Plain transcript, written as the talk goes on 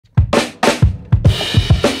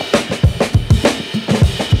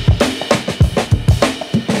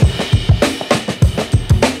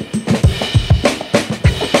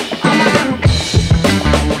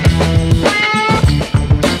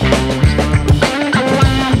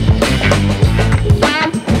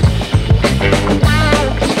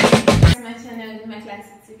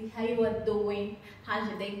how's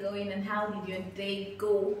your day going and how did your day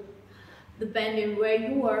go, depending where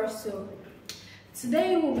you are. So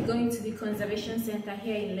today we'll be going to the conservation center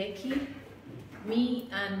here in Lekki, me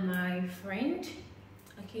and my friend.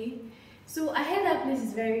 Okay, so I heard that place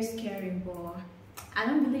is very scary, but I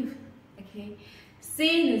don't believe. Okay,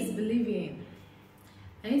 seeing is believing.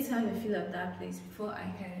 I need to have a feel of that place before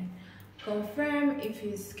I can confirm if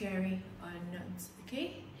it's scary or not.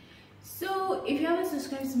 Okay, so if you haven't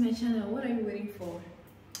subscribed to my channel, what are you waiting for?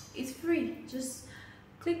 It's free. Just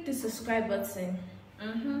click the subscribe button.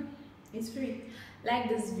 It's free. Like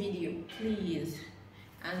this video please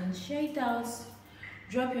and share it out.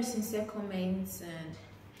 Drop your sincere comments, and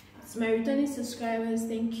to my returning subscribers,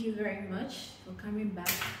 thank you very much for coming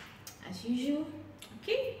back as usual.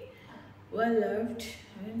 Okay, well loved.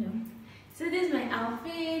 I don't know. So this is my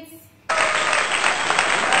outfit.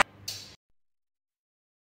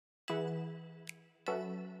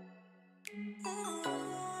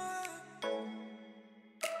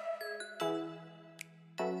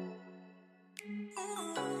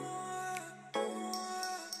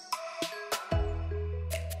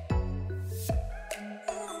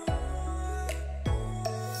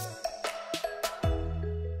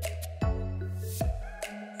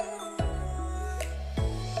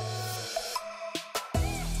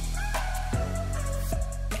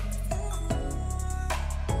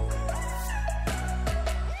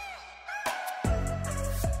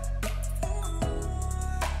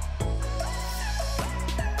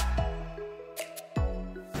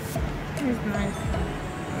 It's nice.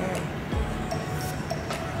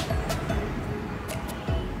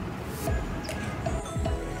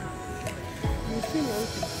 You see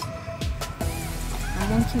monkey? A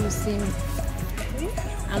monkey will see me.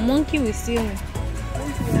 A monkey will see me.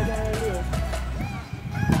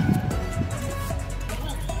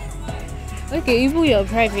 Okay, even your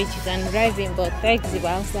private you can drive in, but taxi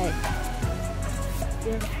outside.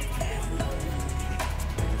 Yeah.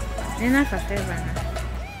 Enough for favor.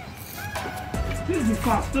 This is the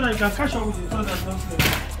car, so that you can catch up with the car that's downstairs.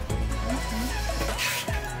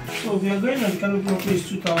 So if you are going on the canopy walk, is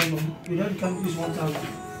 2,000. Without the canopy is 1,000.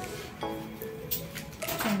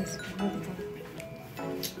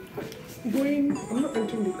 Going, I'm not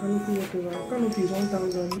entering the canopy walk over. Canopy is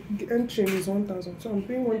 1,000. Entering is 1,000. So I'm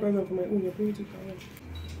paying 1,000 for my own. You're paying 2,000.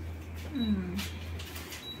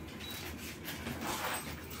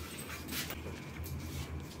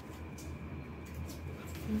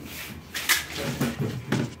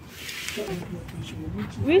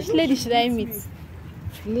 Which lady should I meet?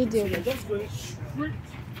 Lady over. Just going straight.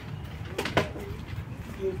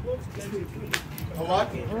 You both get it. Oh.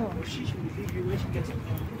 She should leave you when she gets it.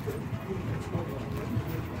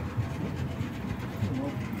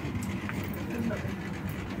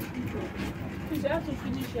 You have to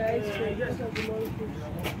finish your ice cream.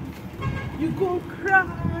 You go cry.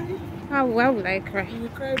 Why would I cry? You will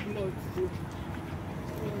cry blood.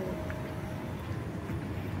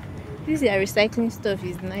 This recycling stuff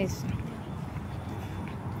is nice.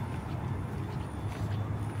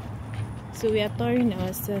 So we are touring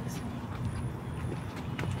ourselves.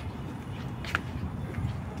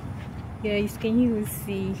 Guys, can you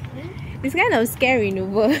see? It's kind of scary, no?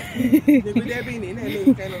 But they're being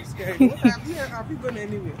in kind of scary. Have you gone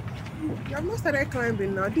anywhere? You have not started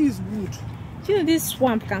climbing now. This is wood. Do you know this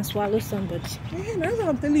swamp can swallow somebody? Yeah, that's what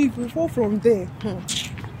I'm telling you. If you fall from there, it's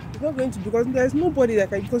not going to, because there's nobody that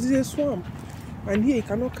can, because it's a swamp. And here you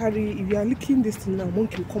cannot carry, if you are licking this thing now,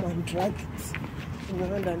 monkey will come and drag it in your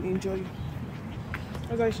hand and injure you.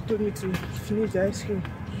 That's why she told me to finish the ice cream,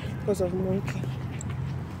 because of monkey.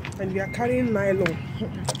 And we are carrying nylon.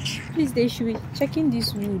 Please, they should be checking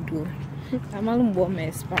this wood though. I'm a little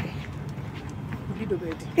mess, but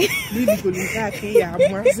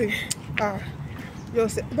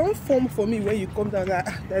don't form for me when you come down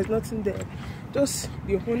that there's nothing there. Just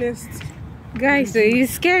be honest. Guys, so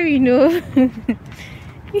it's scary, no?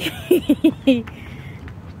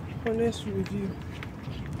 Honest review.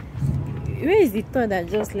 Where is the thought that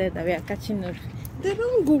just led that we are catching up? They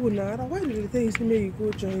don't go now. Why do they tell you say make you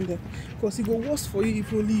go join them? Because it go worse for you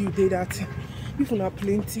if only you did that. If you have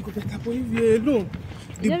plenty, go better. But if you're alone,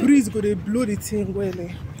 the breeze go they blow the thing well.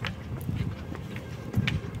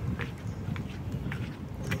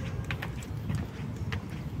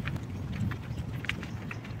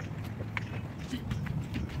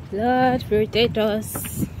 Lord, protect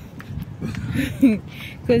us.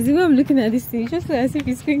 Because the way I'm looking at this thing, it's just as if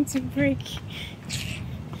it's going to break.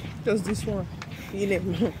 Just this one. You never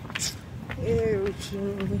know.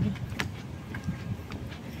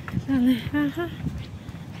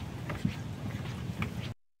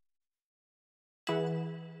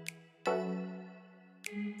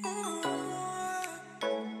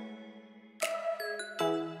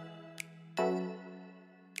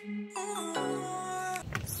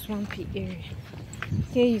 swampy area.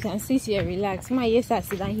 Okay, you can sit here, relax. My yes, I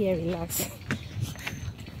sit down here, relax.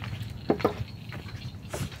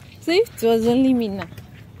 So if it was only me now,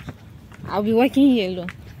 I'll be working here alone.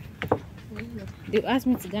 They'll ask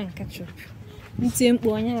me to go and catch up. We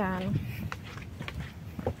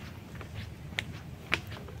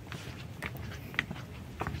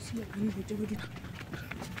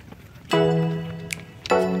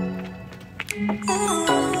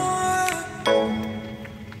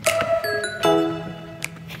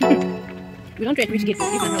don't try to reach gate.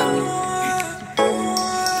 You can help me.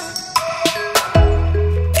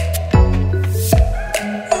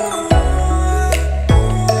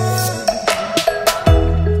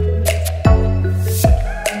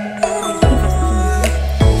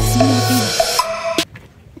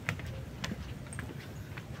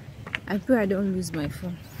 I pray I don't lose my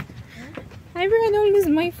phone. I pray I don't lose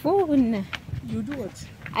my phone. You do what?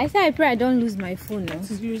 I said I pray I don't lose my phone now.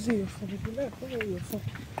 What is using your phone? If you like, follow your phone.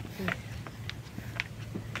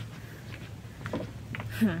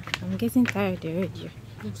 I'm getting tired already.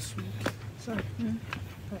 Sorry.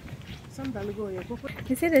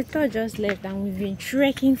 He said the tour just left and we've been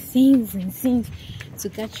trekking scenes and scenes to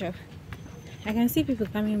catch up. I can see people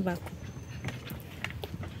coming back.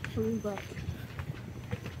 Coming back.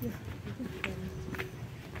 Yeah.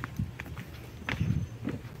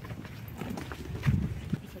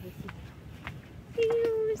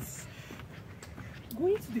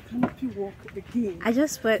 Going to the canopy walk again. I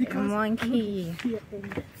just put a monkey.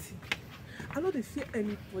 I know they fear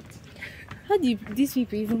anybody. How do these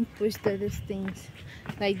people even push those things?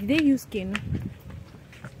 Like, did they use cane?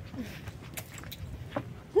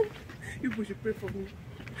 People should pray for me.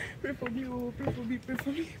 Pray for me, oh, pray for me, pray for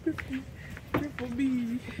me, pray for me, pray for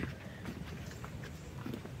me.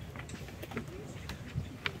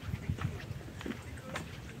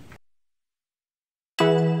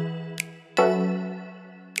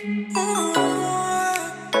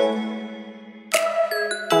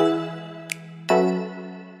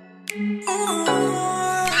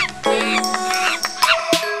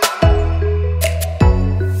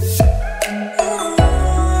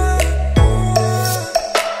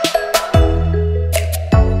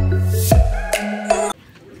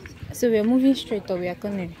 So we're moving straight or we are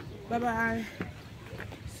coming? Bye bye.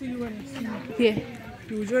 See you when I see you. Yeah.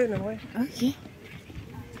 You will join away. Okay.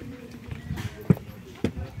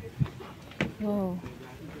 Oh.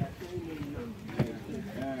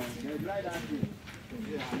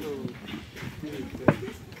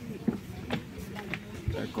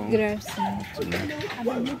 Grab some.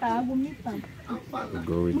 We'll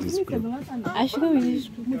go with this group. I should go with this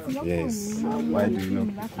group. Yes. Why do you know?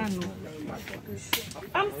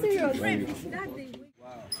 I'm serious.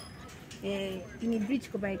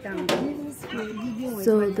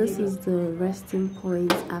 So this is the resting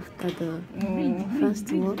point after the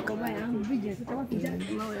first walk.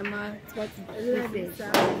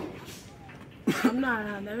 I'm not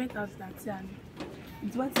around. I went out that time.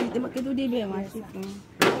 It's what the market do they be my shit.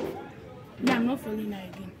 Yeah, I'm not falling her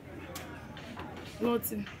again.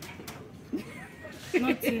 Nothing.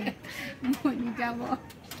 Nothing. Money jabo.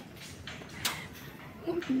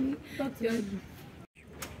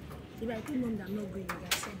 If I told mom that I'm not going, I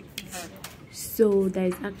said it. So there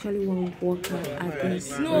is actually one walker at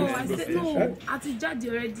this. No, I said no. I to judge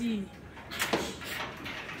already.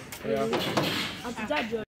 I to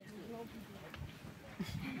judge already.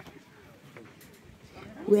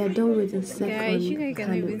 We are done with the second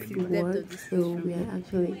canopy walk, so we are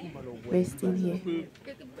actually resting here.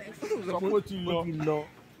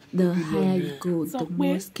 The higher you go, the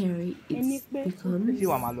more scary it becomes.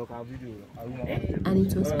 And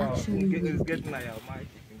it was actually really big.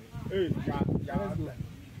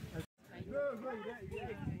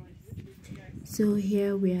 So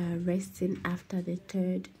here we are resting after the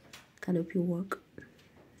third canopy walk.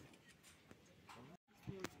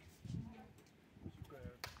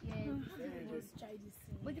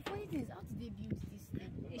 But the funny thing is, how did they build this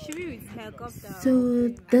thing? It should be with helicopter. So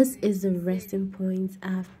this is the resting point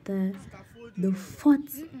after the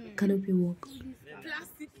fourth canopy walk.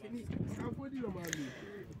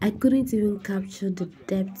 I couldn't even capture the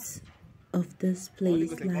depth of this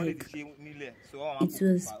place. Like, it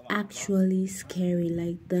was actually scary,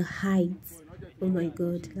 like the heights. Oh my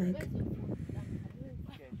god, like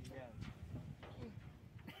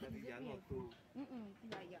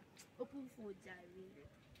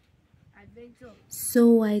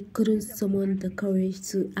so I couldn't summon the courage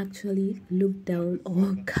to actually look down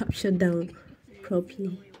or capture down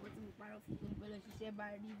properly.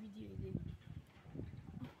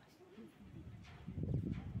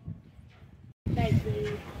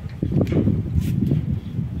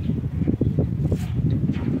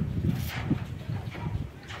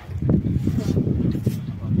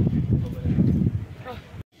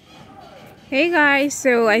 Hey guys,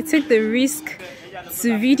 so I took the risk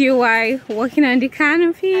to video while walking on the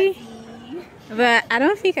canopy, but I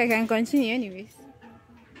don't think I can continue anyways.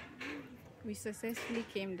 We successfully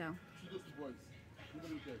came down.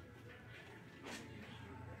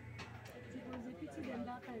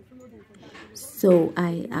 So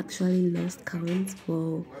I actually lost count,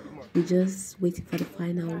 but we just waiting for the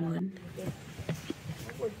final one.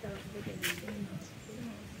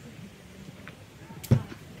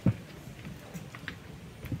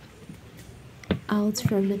 Out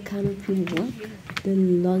from the canopy walk, the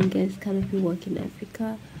longest canopy walk in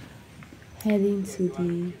Africa, heading to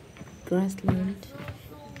the grassland.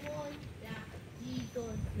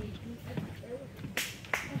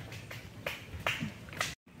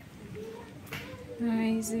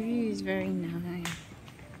 Nice, the view is very nice.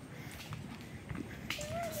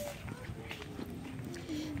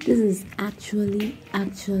 This is actually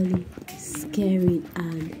scary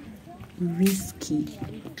and risky.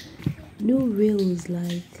 No rails,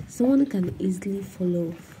 like someone can easily fall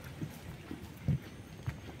off.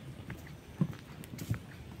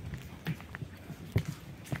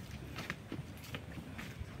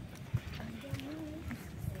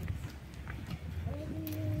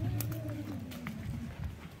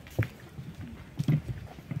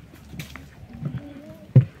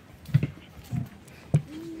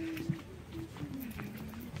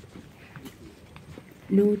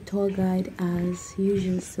 No tour guide as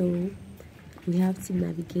usual, so we have to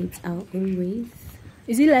navigate our own ways.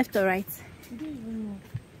 Is it left or right?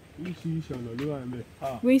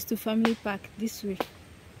 Ways to family park this way.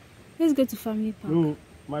 Let's go to family park.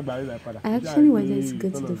 I actually wanted to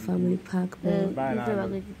go to the family park, but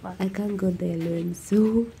I can't go there alone,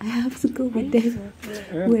 so I have to go with them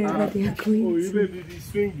wherever they are going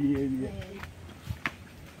to.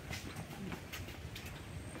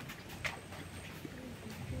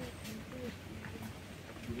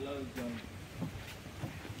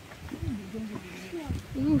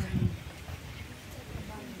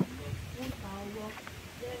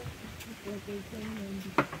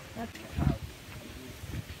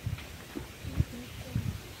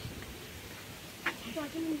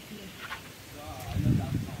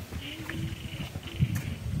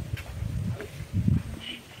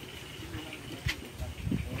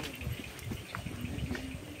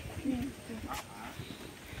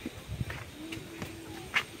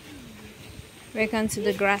 Welcome to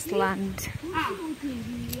the grassland.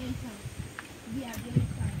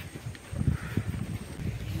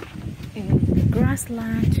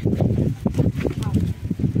 Grassland.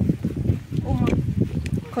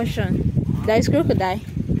 Caution. There is crocodile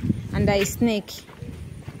and there is snake.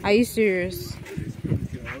 Are you serious?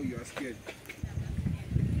 You are scared.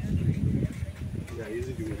 Yeah,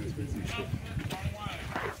 easy to get expensive.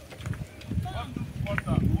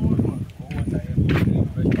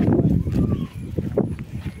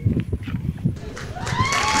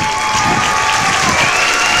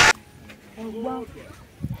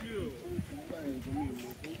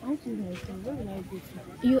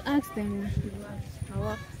 You asked them. I'll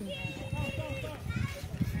ask them.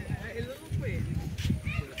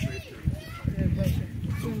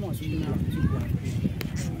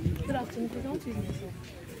 Good afternoon. Don't use myself.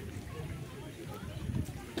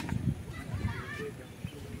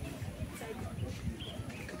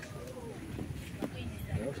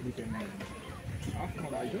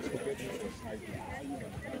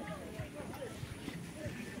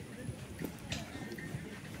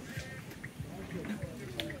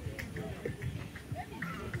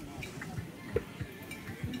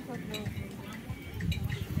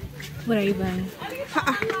 What are you buying?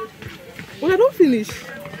 Well, I don't finish.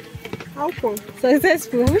 How come?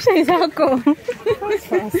 Successful. Which one is how come?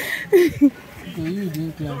 Fast. You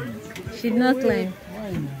didn't climb it. She did not climb.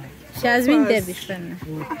 Why not? She has been there before now.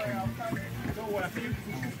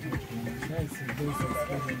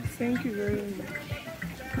 Thank you very much.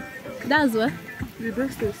 That's what? The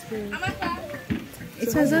best experience.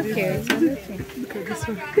 It was okay. It was okay. Look at this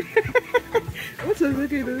one. What was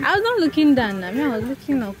okay though? I was not looking down. I mean, I was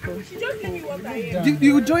looking up.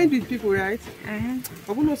 You joined with people, right? I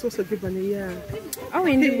will not also give an year. Oh,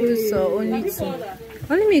 in the booth, so Onitsha.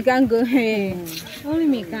 Only me can go. Hey, only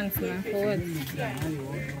me can't now. For what?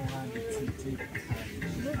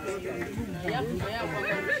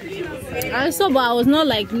 I saw, but I was not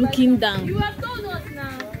like looking down. You have told us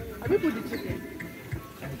now. Have you put the chicken?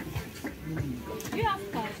 You have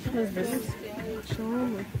cash. What's this?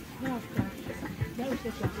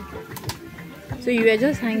 So you were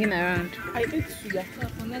just hanging around? I ate sugar.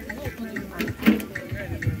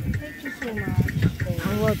 Thank you so much.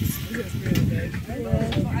 And what?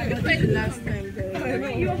 I paid last time.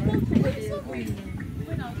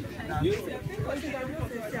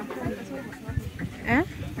 Eh?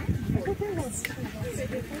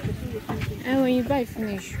 And when you buy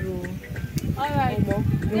finish, you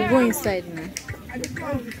go inside now.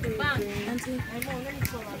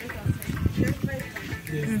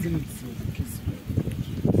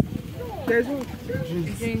 There's one.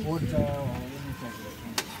 Drink water or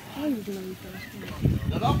anything.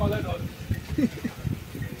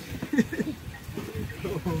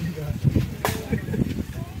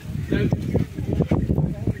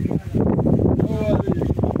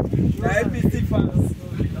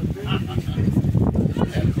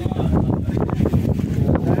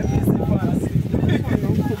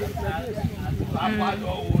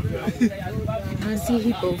 I see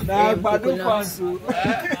heap of coconuts.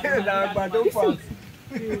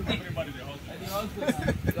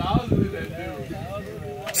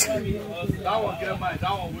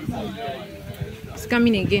 It's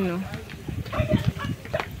coming again, no?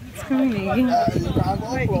 It's coming again.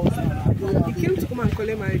 He came to come and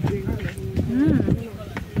collect my drink.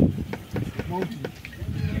 Monkey.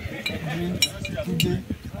 Today.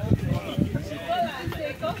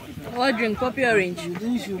 What drink? Poppy orange. You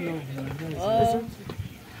didn't show love. Oh,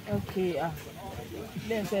 okay.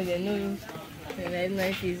 Then say they know.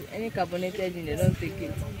 Any carbonated drink, they don't take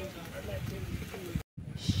it.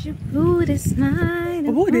 Shabu this night.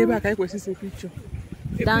 Oh, they back. I was see a picture.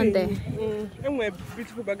 Down there. And we're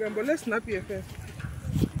beautiful background, but let's snap here first.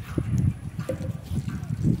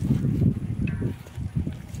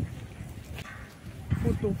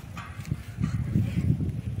 Photo.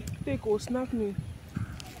 Take or snap me.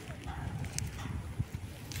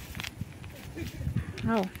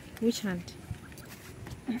 How? Which hand?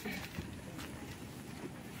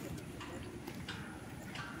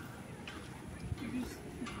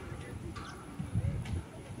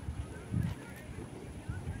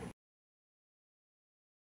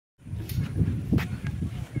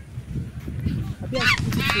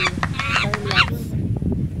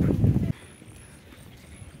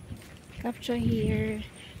 Capture here.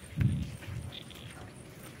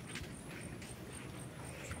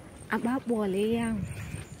 About Wale.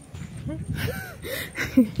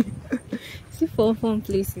 See fun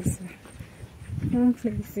places. Fun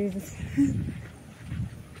places.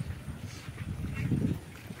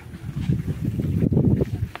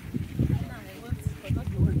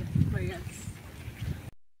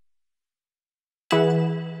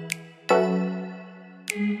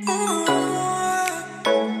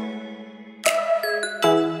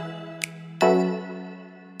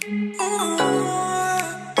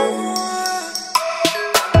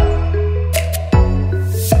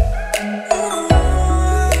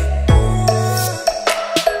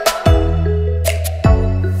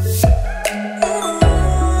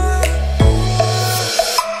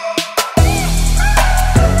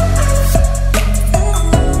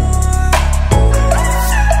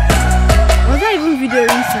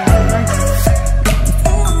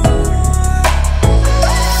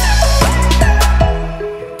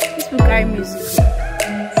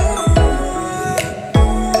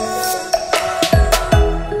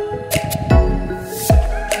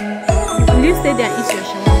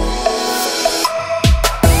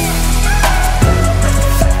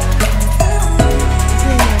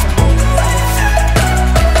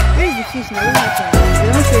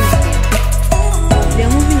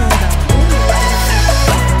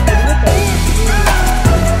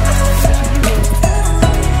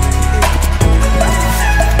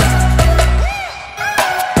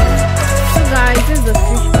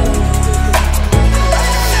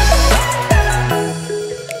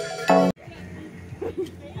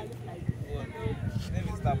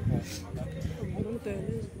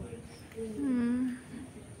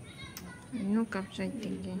 No capture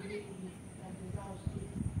thinking.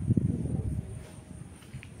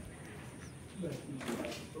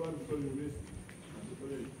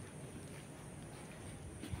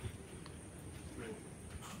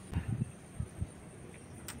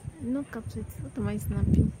 No capture. What am I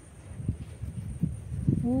snapping?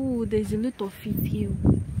 Oh, there's a lot of feet here.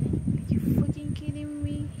 Are you fucking kidding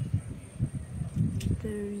me?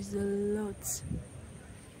 There is a lot.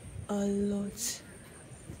 A lot.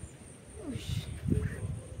 Oh,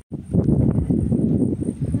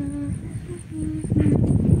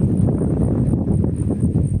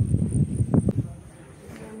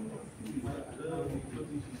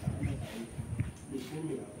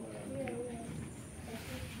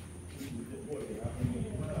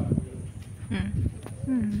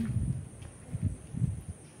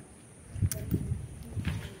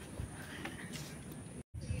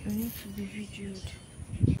 Jude.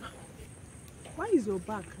 Why is your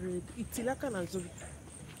back red? It's like an azul.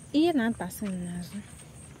 Iye na passing nazo.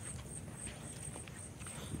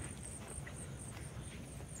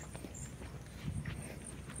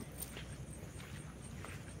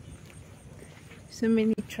 So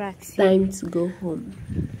many tracks. Time to go home.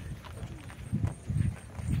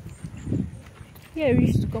 Here we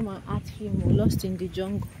used to come and art film or Lost in the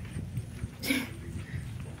Jungle.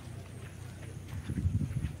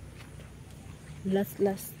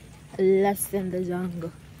 Lost in the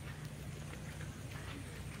jungle.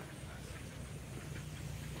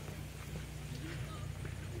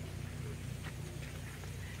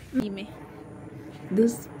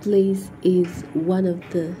 This place is one of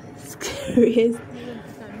the scariest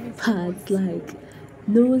parts. Like,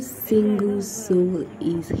 no single soul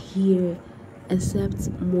is here except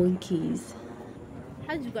monkeys.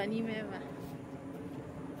 How do you go name ever?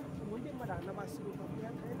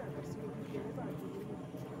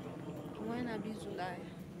 When I be July.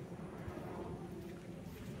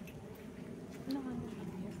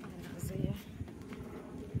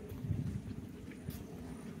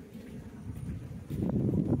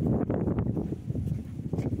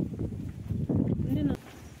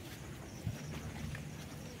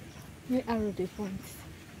 Where are the points?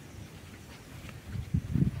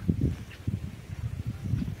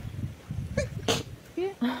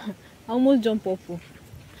 Yeah. I almost jump up.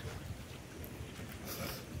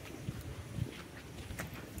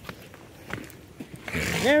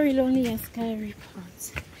 Very lonely and scary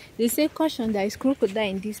part. They say caution, there is crocodile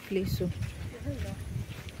in this place. So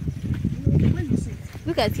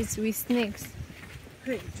look at it with snakes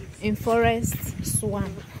in forest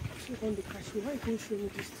swamp.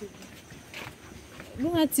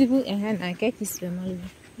 Look at people and I get this family.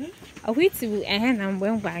 I wait to and I'm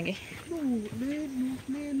going back.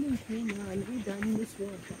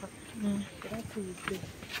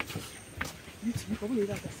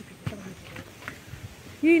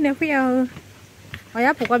 You never know. I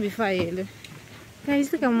have to before you.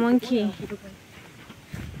 Guys, look at monkey.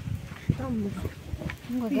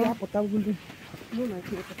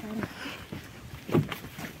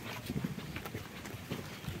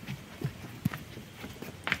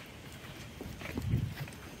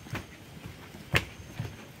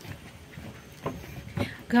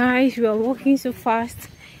 Guys, we are walking so fast.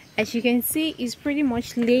 As you can see, it's pretty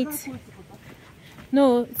much late.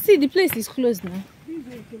 No, see, the place is closed now.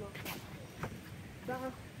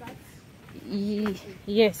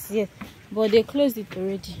 Yes, but they closed it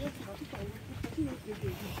already.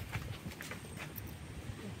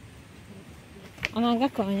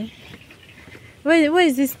 Where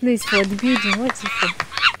is this place for the building? What's it for?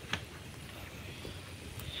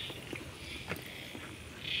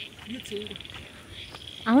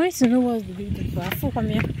 I want to know what's the building for. I thought come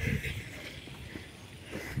here.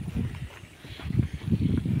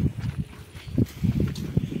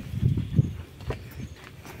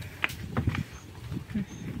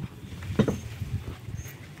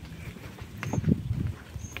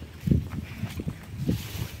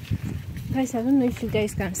 Guys, I don't know if you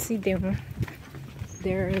guys can see them.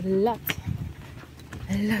 There are a lot.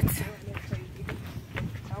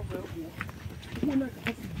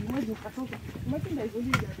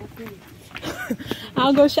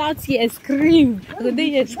 I'll go shout here, scream. I'll go there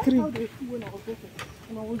here, scream.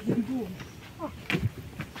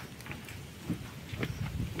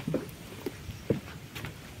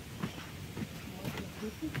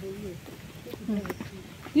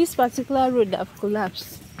 This particular road have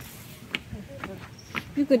collapsed.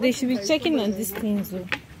 Because they should be checking on these things though.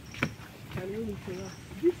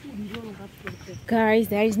 Guys,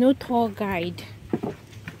 there is no tour guide.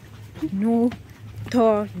 No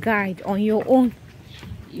tour guide on your own.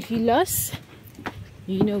 If you lost,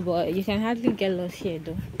 you know, but you can hardly get lost here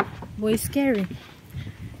though. But it's scary.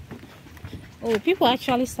 Oh, people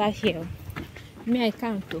actually start here. Me, I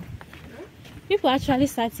can't though. People actually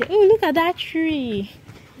start here. Oh, look at that tree.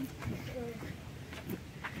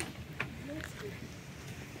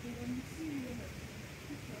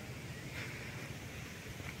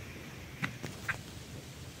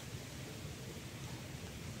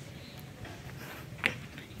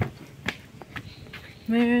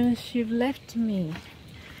 Man, she left me.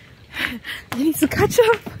 I need to catch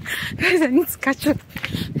up. Guys, I need to catch up.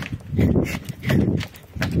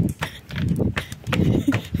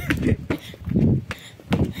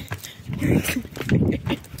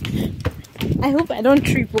 I hope I don't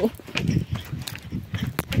triple.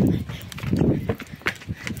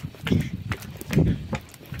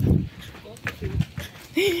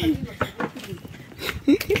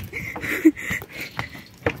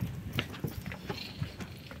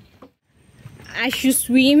 I should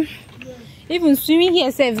swim. Even swimming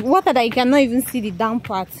here, safe water that you cannot even see the down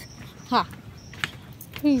part. Ha.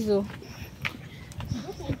 Please, oh.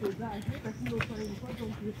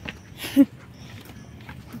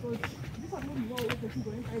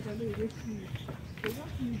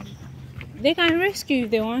 They can rescue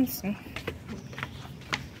if they want to.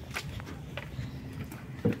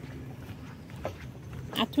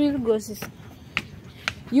 At will goes.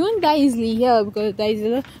 You won't die easily here because there is a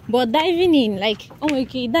lot. But diving in, like, oh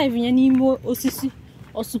okay, diving anymore osisi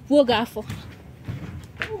or supogafo.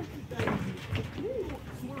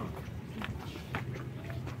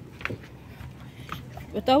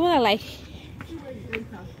 But I wanna like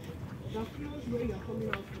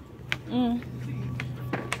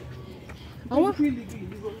I want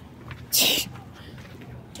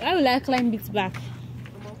I will like climb it back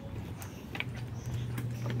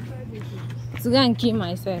to go and kill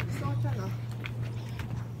myself.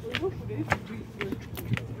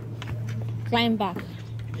 Climb back.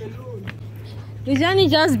 The journey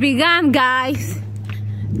just began, guys.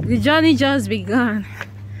 The journey just began.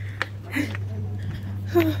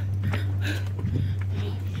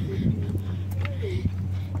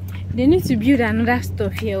 They need to build another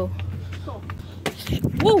stuff here.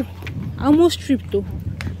 Whoa! I almost tripped though.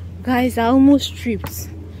 Guys, I almost tripped.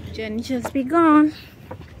 Journey just begun.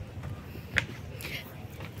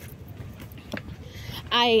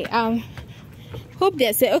 I hope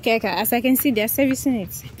they're okay, as I can see they're servicing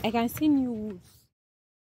it. I can see new woods.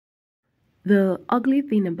 The ugly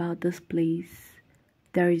thing about this place,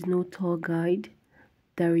 there is no tour guide,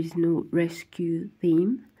 there is no rescue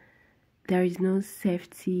theme, there is no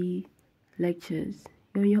safety lectures.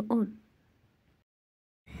 You're on your own.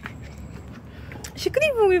 She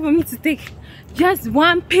couldn't even wait for me to take just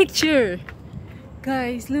one picture.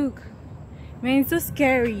 Guys, look. Man, it's so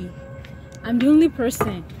scary. I'm the only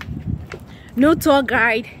person. No tour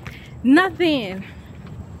guide. Nothing.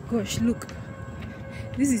 Gosh, look.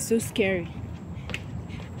 This is so scary.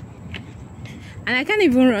 And I can't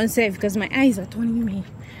even run safe because my eyes are turning me.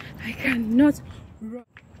 I cannot run.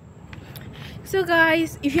 So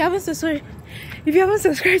guys, if you haven't subscribed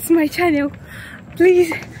to my channel,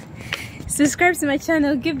 please subscribe to my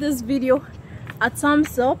channel. Give this video a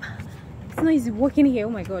thumbs up. It's not easy walking here. Oh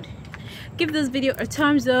my god. Give this video a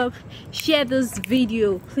thumbs up. Share this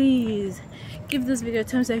video, please. Give this video a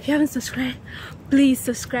thumbs up. If you haven't subscribed, please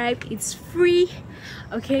subscribe. It's free.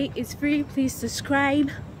 Okay, it's free. Please subscribe.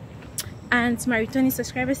 And to my returning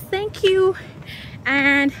subscribers, thank you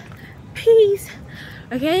and peace.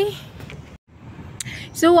 Okay,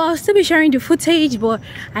 so I'll still be sharing the footage, but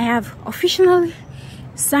I have officially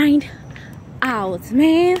signed out.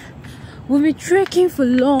 Man, we'll be trekking for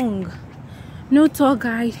long. No tour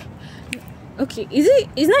guide. Okay,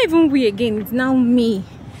 it's not even we again, it's now me.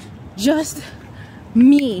 Just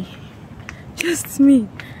me.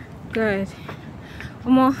 God.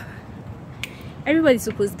 Everybody's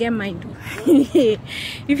supposed to get mine though.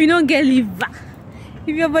 If you don't get, leave back.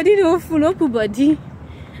 If your body don't full, no put body.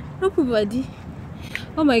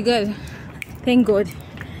 Oh my god. Thank god.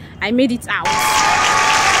 I made it out.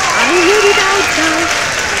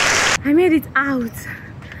 I made it out.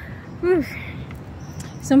 Whew.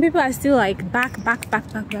 Some people are still like back.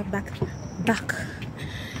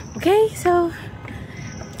 Okay, so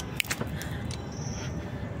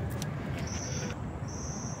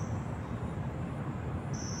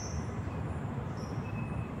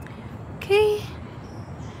okay,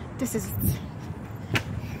 this is it.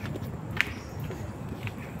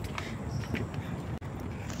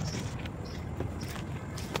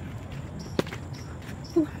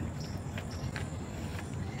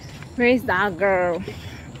 Where is that girl?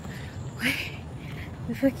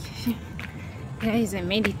 The fuck is she? Guys, I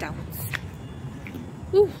made it out.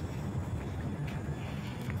 Ooh.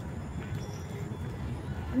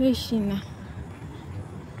 Where is she now?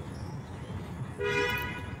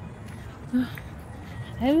 Oh,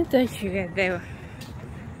 I haven't touched you yet there.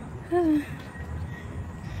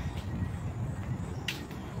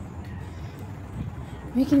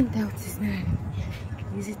 Making it out is not an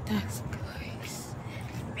easy task, guys.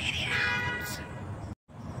 Made it out.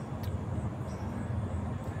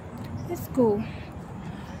 Let's go.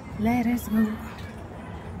 Let us go.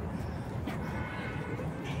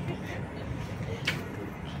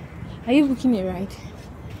 Are you booking a ride?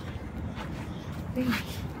 Oh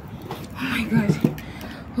my god.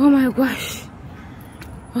 Oh my gosh.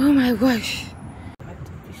 Oh my gosh. At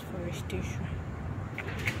this forest station.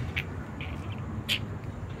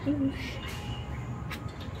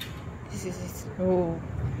 This is it. Oh.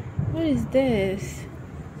 What is this?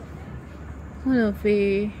 One of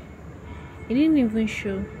a. It didn't even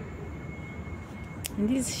show. And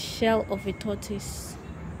this shell of a tortoise.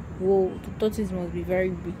 Whoa, the tortoise must be very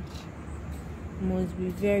big. Must be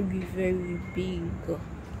very, very big.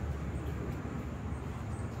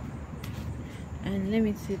 And let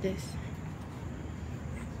me see this.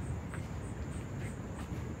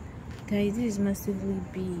 Guys, this is massively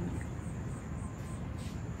big.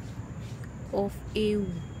 Of a,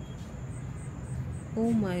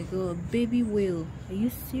 oh my god, baby whale. Are you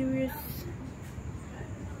serious?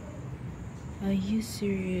 Are you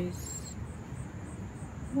serious?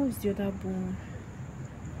 What's the other bone?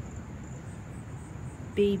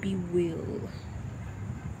 Baby whale.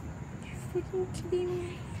 You freaking kidding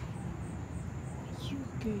me? Are you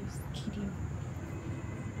guys kidding?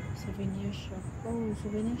 Souvenir shop. Oh,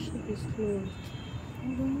 souvenir shop is closed.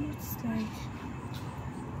 Hold on, what's like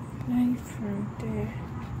right from there?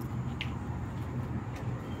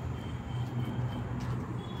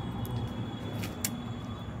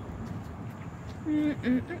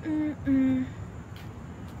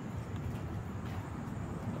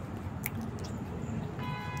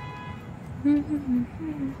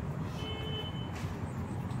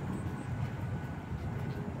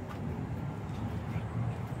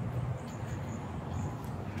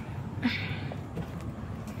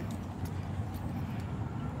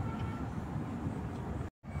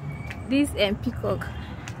 This peacock.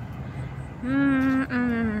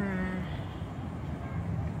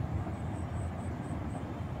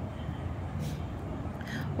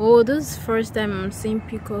 Oh, this is first time I'm seeing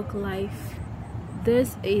peacock live.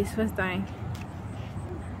 This is first time,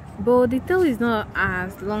 but the tail is not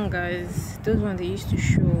as long as those ones they used to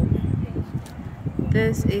show.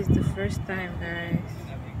 This is the first time, guys.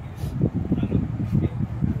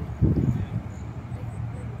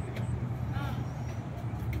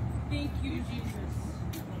 Thank you, Jesus.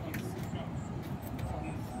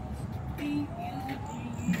 Thank you,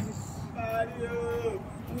 Jesus.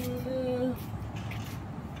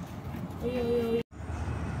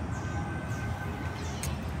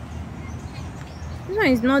 This one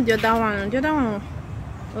is not the other one. The other one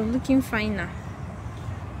was looking finer.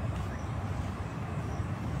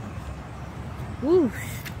 Woof.